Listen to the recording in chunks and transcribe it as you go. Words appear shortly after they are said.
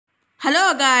Hello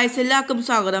guys, എല്ലാവർക്കും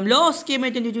സ്വാഗതം. Loss game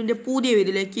 22ൻ്റെ പുതിയ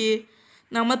വീഡിയോയിലേക്ക്.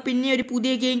 നമ്മൾ പിന്നെ ഒരു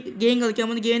പുതിയ ഗെയിം കളിക്കാൻ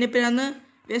പോകുന്ന ഗെയിമിൻ്റെ പേരാണ്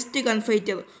വെസ്റ്റ്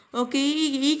ഗൺഫൈറ്റർ. ഓക്കെ,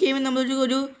 ഈ ഗെയിമിൽ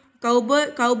നമ്മളൊരു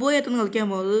കൗബോയ് എത്തുന്ന കളിക്കാൻ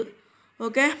പോകുന്നത്.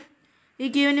 ഓക്കെ, ഈ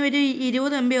ഗെയിമിന് ഒരു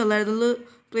 20 MB ഉള്ളായിരുന്നുള്ളൂ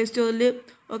പ്ലേ സ്റ്റോറിൽ.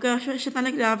 ഓക്കെ, പക്ഷേ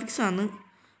നല്ല ഗ്രാഫിക്സാണ്.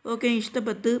 ഓക്കെ,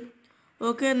 ഇഷ്ടപ്പെട്ട്.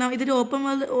 ഓക്കെ, ഇതൊരു ഓപ്പൺ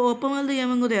വേൾഡ്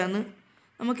ഗെയിമും കൂടെയാണ്.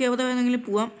 നമുക്ക് എവിടെ വേണമെങ്കിലും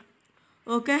പോവാം.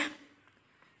 ഓക്കെ,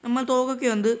 നമ്മൾ തോക്കൊക്കെ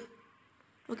ഉണ്ട്.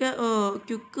 Okay,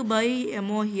 quick by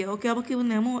എമോ here. Okay, അവർക്ക്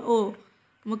ഇവിടുന്ന്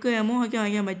നമുക്ക് എമോ ഒക്കെ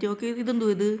വാങ്ങിക്കാൻ പറ്റും. ഓക്കെ, ഇതെന്തോ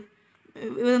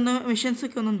ഇവരെന്തോ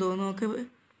മിഷൻസൊക്കെ ഒന്നും തോന്നുന്നു. Okay,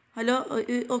 hello.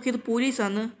 ഓക്കെ, ഇത്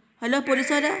പോലീസാണ്. ഹലോ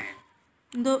പോലീസുകാരാ,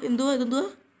 ഇതെന്തുവാ?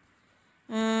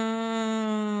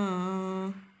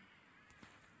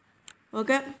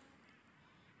 Okay,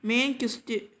 main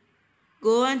question,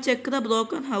 go and check the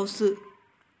broken house,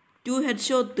 2 head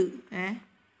shot.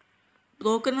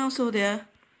 Broken house എവിടെയാ?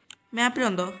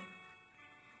 മാപ്പിലുണ്ടോ?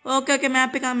 ഓക്കെ,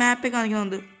 മാപ്പിൽ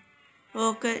കാണിക്കുന്നുണ്ട്.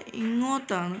 ഓക്കെ,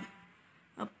 ഇങ്ങോട്ടാണ്.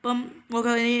 അപ്പം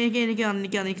ഓക്കെ, എനിക്ക്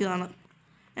കാണാം.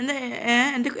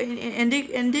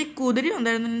 എൻ്റെ കുതിര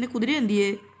ഉണ്ടായിരുന്നു. എൻ്റെ കുതിര എന്ത് ചെയ്യേ?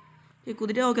 ഈ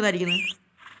കുതിര ഓക്കെ ഇതായിരിക്കുന്നത്.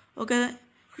 ഓക്കെ,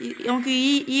 നമുക്ക്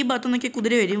ഈ ബട്ടണൊക്കെ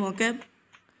കുതിര വരും. ഓക്കെ,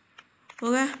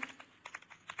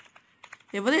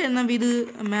 എവിടെയാണ് ഇത്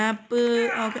മാപ്പ്?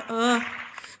 ഓക്കെ,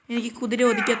 എനിക്ക്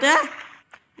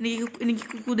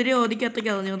കുതിര ഓടിക്കാത്ത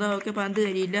കളഞ്ഞു. ഓക്കെ, പന്ത്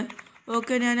കഴിയില്ല.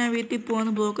 ഓക്കെ, ഞാൻ ആ വീട്ടിൽ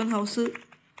പോകുന്നു. Broken house.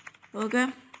 ഓക്കെ,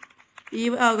 ഈ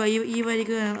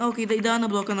വഴിക്ക്. ഓക്കെ, ഇതാണ്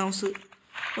ബ്രോക്കൺ ഹൗസ്.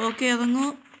 ഓക്കെ, ഇറങ്ങൂ.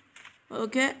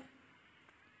 ഓക്കെ,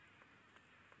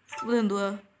 ഇതെന്തുവാ?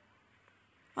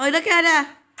 ഇതൊക്കെ ആരാ?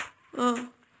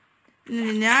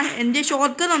 എൻ്റെ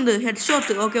ഷോട്ട് ഗൺ ഉണ്ട്. Head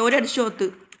shot. ഓക്കെ, ഒരു ഹെഡ് ഷോട്ട്.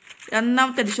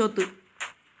 രണ്ടാമത്തെ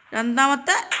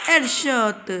ഹെഡ്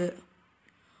ഷോട്ട്.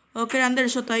 Okay, 2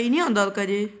 head ഷോട്ടായി. ഇനിയും ഉണ്ടോ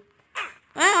ആൾക്കാർ?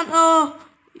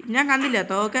 ഞാൻ കണ്ടില്ല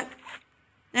കേട്ടോ. ഓക്കെ,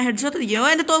 ഞാൻ ഹെഡ് ഷോട്ട് ഇരിക്കും.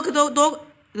 എൻ്റെ തോക്ക് ഇതെന്തോ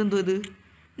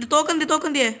എൻ്റെ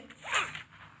തോക്കെന്തിയേ?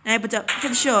 ഞാൻ ഇപ്പം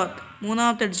ഹെഡ് ഷോട്ട്.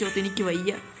 3ാമത്തെ head shot. എനിക്ക്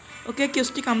വയ്യ. ഓക്കെ,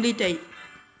 ക്വസ്റ്റ് കംപ്ലീറ്റ് ആയി.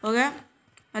 ഓക്കെ,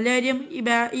 നല്ല കാര്യം. ഈ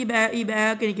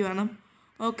ബാഗ് എനിക്ക് വേണം.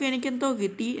 ഓക്കെ, എനിക്ക് എന്തോ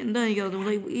കിട്ടി. എന്താ എനിക്ക്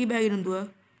തോന്നുന്നത്? ഈ ബാഗിൽ എന്തുവാ?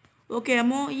 ഓക്കെ,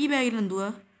 ഈ ബാഗിൽ എന്തുവാ?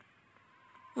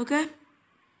 ഓക്കെ,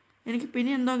 എനിക്ക്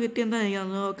പിന്നെ എന്തോ കിട്ടി. എന്താ എനിക്ക്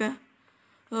തോന്നുന്നത്?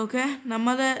 ഓക്കെ,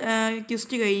 നമ്മുടെ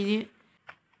ക്വസ്റ്റ് കഴിഞ്ഞ്.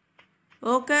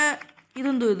 ഓക്കെ,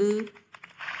 ഇതെന്തോ ഇത്?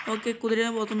 ഓക്കെ, കുതിരയെ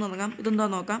പുറത്തുനിന്ന് ഇറങ്ങാം. ഇതെന്താ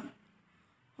നോക്കാം.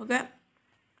 ഓക്കെ,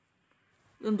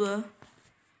 ഇതെന്തുവാ?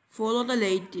 Follow the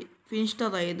light, finish the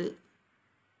ride.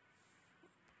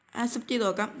 Accept ചെയ്ത്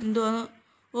നോക്കാം. എന്തുവാണ്?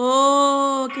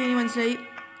 ഓക്കെ, എനിക്ക് മനസ്സിലായി.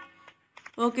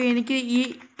 ഓക്കെ, എനിക്ക്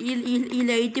ഈ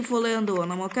ലൈറ്റ് ഫോളോ ചെയ്യാൻ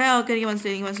തോന്നണം. ഓക്കെ, എനിക്ക്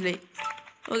മനസ്സിലായി.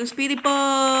 ഓക്കെ, സ്പീഡ് ഇപ്പോൾ.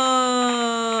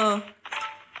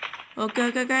 ഓക്കെ,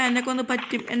 എന്നെക്കൊണ്ട്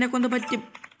പറ്റും.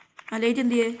 ആ ലൈറ്റ്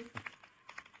എന്ത് ചെയ്യേ?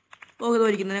 ഓക്കെ,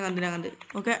 തോന്നിക്കുന്നു. ഞാൻ കണ്ട്.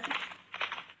 ഓക്കെ,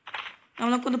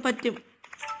 നമ്മളെക്കൊണ്ട് പറ്റും.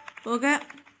 ഓക്കെ,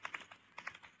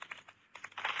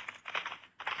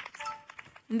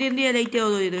 എന്ത് ചെയ്യാ? ലൈറ്റ്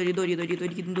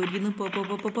തോരിക്കുന്നു.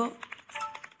 പോ.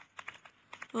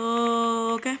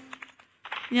 ഓക്കെ,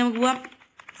 ഇനി നമുക്ക് പോവാം.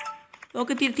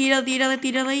 ഓക്കെ,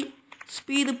 തീരാതായി.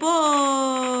 സ്പീഡ് പോ.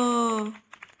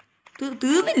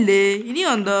 തീർന്നില്ലേ? ഇനിയോ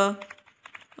എന്തോ?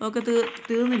 ഓക്കെ,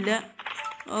 തീർന്നില്ല.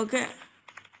 ഓക്കെ,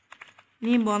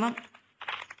 ഇനിയും പോകണം.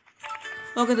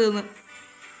 ഓക്കെ, തീർന്ന്.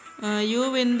 U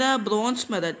win the bronze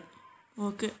medal.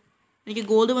 Okay, എനിക്ക്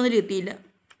ഗോൾഡ് മെഡൽ കിട്ടിയില്ല.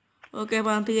 ഓക്കെ,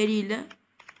 പണത്ത് കഴിയില്ല.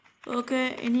 ഓക്കെ,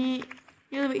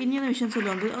 ഇനി മിഷൻസ്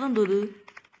എല്ലാം ഉണ്ട്. അതെന്തോ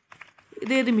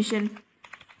ഇതേത് മിഷൻ?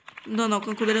 എന്തോ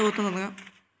നോക്കാം. കുതിര പുറത്ത് നോക്കാം.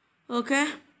 ഓക്കെ,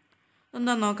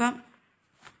 എന്താ നോക്കാം.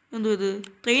 എന്തോ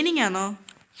ട്രെയിനിങ് ആണോ?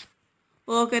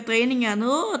 ഓക്കെ, ട്രെയിനിങ് ആണ്.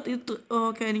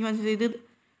 ഓക്കെ, എനിക്ക് മനസ്സിലായി. ഇത്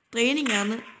ട്രെയിനിങ്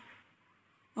ആണ്.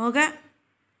 ഓക്കെ,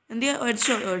 എന്തിയാ? ഹെഡ്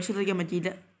ഷോട്ട് വയ്ക്കാൻ പറ്റിയില്ല.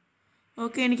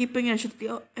 ഓക്കെ, എനിക്കിപ്പോൾ ഇങ്ങനെ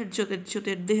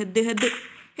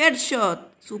head shot.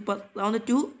 Super. Round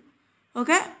 2.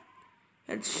 Okay,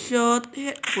 head shot.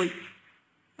 പോയി.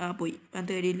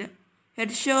 അത് കഴിയില്ല.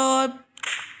 Head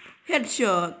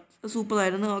shot.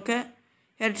 സൂപ്പറായിരുന്നു. Okay,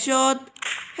 head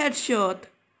shot.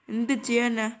 എന്ത്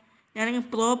ചെയ്യാനാ? ഞാനങ്ങ്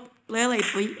പ്രോ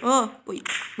പ്ലെയറായിപ്പോയി.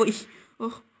 പോയി.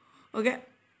 ഓക്കെ,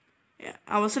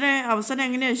 അവസരം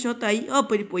എങ്ങനെ ഹെഡ് ഷോട്ടായി?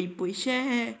 പോയി.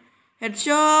 ഹെഡ്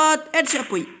ഷോട്ട്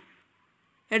പോയി.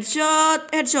 Head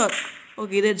shot.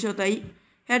 ഓക്കെ, ഇത് ഹെഡ് ഷോട്ടായി.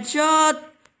 ഹെഡ് ഷോട്ട്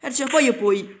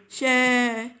പോയി.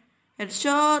 Head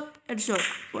shot.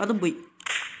 അതും പോയി.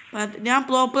 ഞാൻ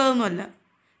പ്രോപ്പറൊന്നുമല്ല.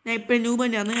 ഞാൻ ഇപ്പോഴും ന്യൂബ്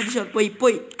തന്നെയാണ്. ഹെഡ് ഷോട്ട്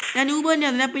പോയി. ഞാൻ ന്യൂബ്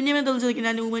തന്നെയാണ്. ഞാൻ പിന്നെ ചോദിക്കുന്നത്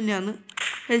ഞാൻ ന്യൂബ് തന്നെയാണ്.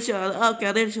 Head shot. ഓക്കെ,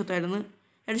 അത് ഹെഡ് ഷോട്ടായിരുന്നു.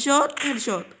 Head shot.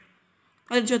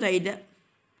 അത് ഹെഡ് ഷോട്ടായില്ല.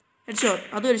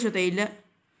 അതും ഹെഡ് ഷോട്ടായില്ല.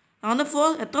 റൗണ്ട്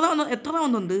 4. എത്ര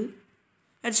റൗണ്ട് ഉണ്ട്?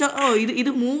 Head shot.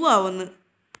 ഇത് മൂവ് ആവുന്നു.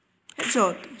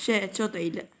 ഹെഡ്ഷോട്ട് ഹെഡ്ഷോട്ട്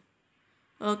ആയില്ല.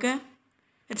 Okay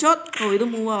headshot. ഇത്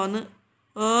മൂവ് ആവുന്നു.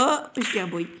 പിടിക്കാൻ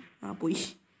പോയി. പോയി.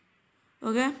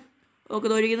 ഓക്കെ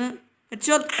തോടിക്കുന്നു.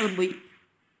 ഹെഡ്ഷോട്ട്. അതും പോയി.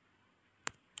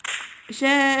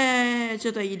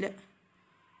 ഹെഡ്ഷോട്ട് ആയില്ല.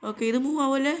 ഓക്കെ ഇത് മൂവ്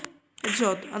ആവുമല്ലേ.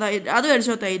 ഹെഡ്ഷോട്ട്. അതും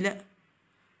ഹെഡ്ഷോട്ട് ആയില്ല.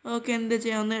 ഓക്കെ എന്താ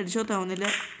ചെയ്യാവുന്ന. ഹെഡ്ഷോട്ട് ആവുന്നില്ല.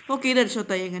 ഓക്കെ ഇത്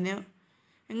ഹെഡ്ഷോട്ടായി. എങ്ങനെയാണ്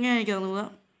എനിക്ക് അറിഞ്ഞൂടാ.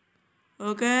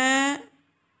 ഓക്കെ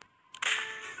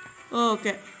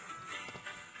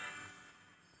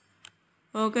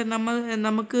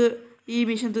നമുക്ക് ഈ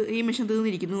മിഷൻ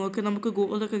തീർന്നിരിക്കുന്നു. ഓക്കെ നമുക്ക്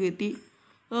ഗോൾഡൊക്കെ കിട്ടി.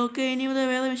 ഓക്കെ ഇനി ഇവിടെ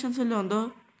വേറെ മിഷൻസ് വല്ലതും ഉണ്ടോ?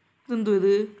 ഇതെന്തോ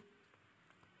ഇത്.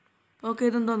 ഓക്കെ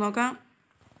ഇതെന്തോ നോക്കാം.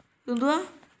 ഇതെന്തുവാ?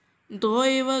 Throw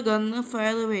your gun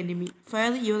fire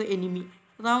your enemy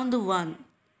round 1.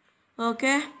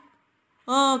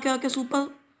 Okay super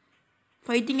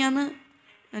fighting ആണ്.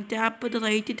 Tap the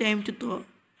right time to throw.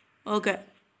 Okay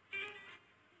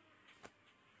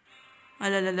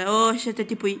അല്ലല്ല.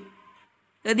 തെറ്റിപ്പോയി.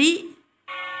 Ready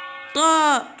throw.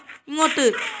 ഇങ്ങോട്ട്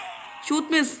ഷൂട്ട്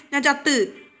മിസ്. ഞാൻ ചത്ത്.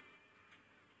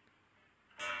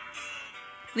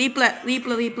 റീപ്ലേ.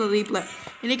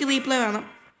 എനിക്ക് റീപ്ലേ വേണം.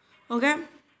 ഓക്കെ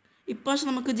ഇപ്രാവശ്യം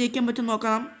നമുക്ക് ജയിക്കാൻ പറ്റും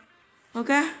നോക്കണം.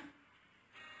 ഓക്കെ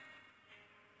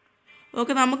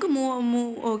നമുക്ക്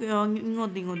ഓക്കെ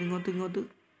ഇങ്ങോട്ട്.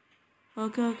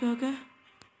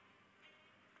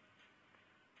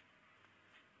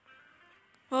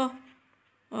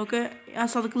 ഓക്കെ ആ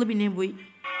സർക്കിൾ പിന്നെയും പോയി.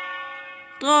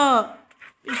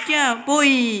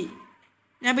 പോയി.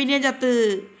 ഞാൻ പിന്നെയും ചത്ത്.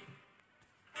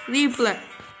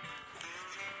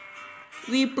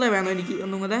 റീപ്ലേ വേണം എനിക്ക്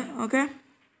ഒന്നും കൂടെ. ഓക്കെ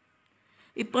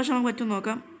ഇപ്രാവശ്യം നമുക്ക് പറ്റും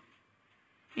നോക്കാം.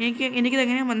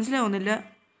 എനിക്കിതെങ്ങനെയാണ് മനസ്സിലാവുന്നില്ല.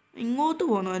 ഇങ്ങോട്ട്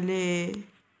പോകണം അല്ലേ.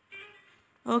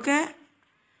 ഓക്കെ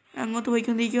അങ്ങോട്ട്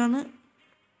പോയിക്കൊണ്ടിരിക്കുവാന്ന്.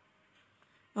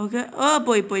 ഓക്കെ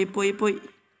പോയി.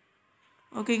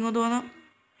 ഓക്കെ ഇങ്ങോട്ട് പോകണം.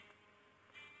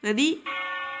 റെഡി.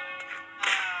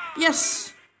 യെസ്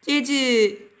ജയിച്ച്.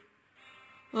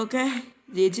 ഓക്കെ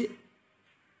ജയിച്ച്.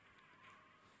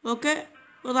 Okay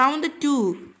round 2.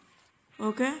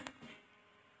 ഓക്കെ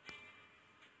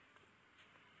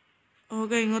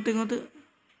ഇങ്ങോട്ട്.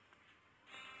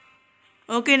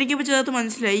 ഓക്കെ എനിക്കിപ്പോൾ ചേർത്ത്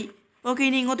മനസ്സിലായി. ഓക്കെ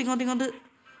ഇനി ഇങ്ങോട്ട്.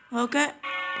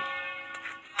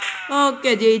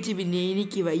 ഓക്കെ ജയിച്ച്. പിന്നെ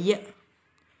എനിക്ക് വയ്യ.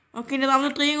 ഓക്കെ ഇനി റൗണ്ട്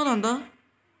 3 കൂടെ ഉണ്ടോ?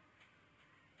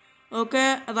 ഓക്കെ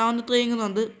റൗണ്ട് 3 കൂടെ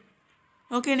ഉണ്ട്.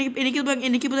 ഓക്കെ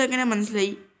എനിക്കിപ്പോൾ എങ്ങനെ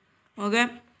മനസ്സിലായി. ഓക്കെ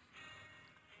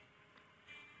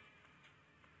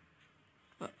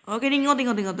ഇനി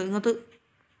ഇങ്ങോട്ട്.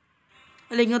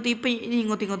 അല്ല ഇങ്ങോട്ട്. ഇനി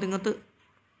ഇങ്ങോട്ട്.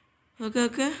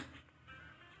 ഓക്കെ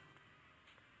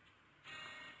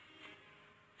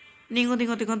ഇനി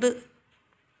ഇങ്ങോട്ട്.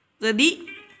 റെഡി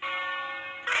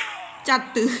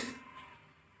ചത്ത്.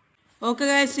 ഓക്കെ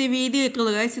ഗായ്സ് ഈ വീഡിയോ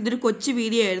ഇട്ടുള്ളൂ ഗായ്സ്. ഇതൊരു കൊച്ചു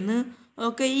വീഡിയോ ആയിരുന്നു.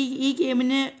 ഓക്കെ ഈ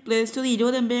ഗെയിമിന് പ്ലേ സ്റ്റോർ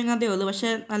 20 MB എങ്ങാണ്ടേ ഉള്ളൂ. പക്ഷേ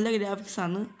നല്ല ഗ്രാഫിക്സ്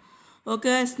ആണ്. ഓക്കെ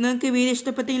ഗായ്സ് നിങ്ങൾക്ക് വീഡിയോ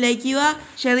ഇഷ്ടപ്പെട്ടെങ്കിൽ ലൈക്ക് ചെയ്യുക,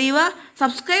 ഷെയർ ചെയ്യുക,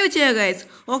 സബ്സ്ക്രൈബ് ചെയ്യുക guys.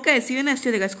 Okay see you next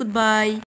video guys. Good bye.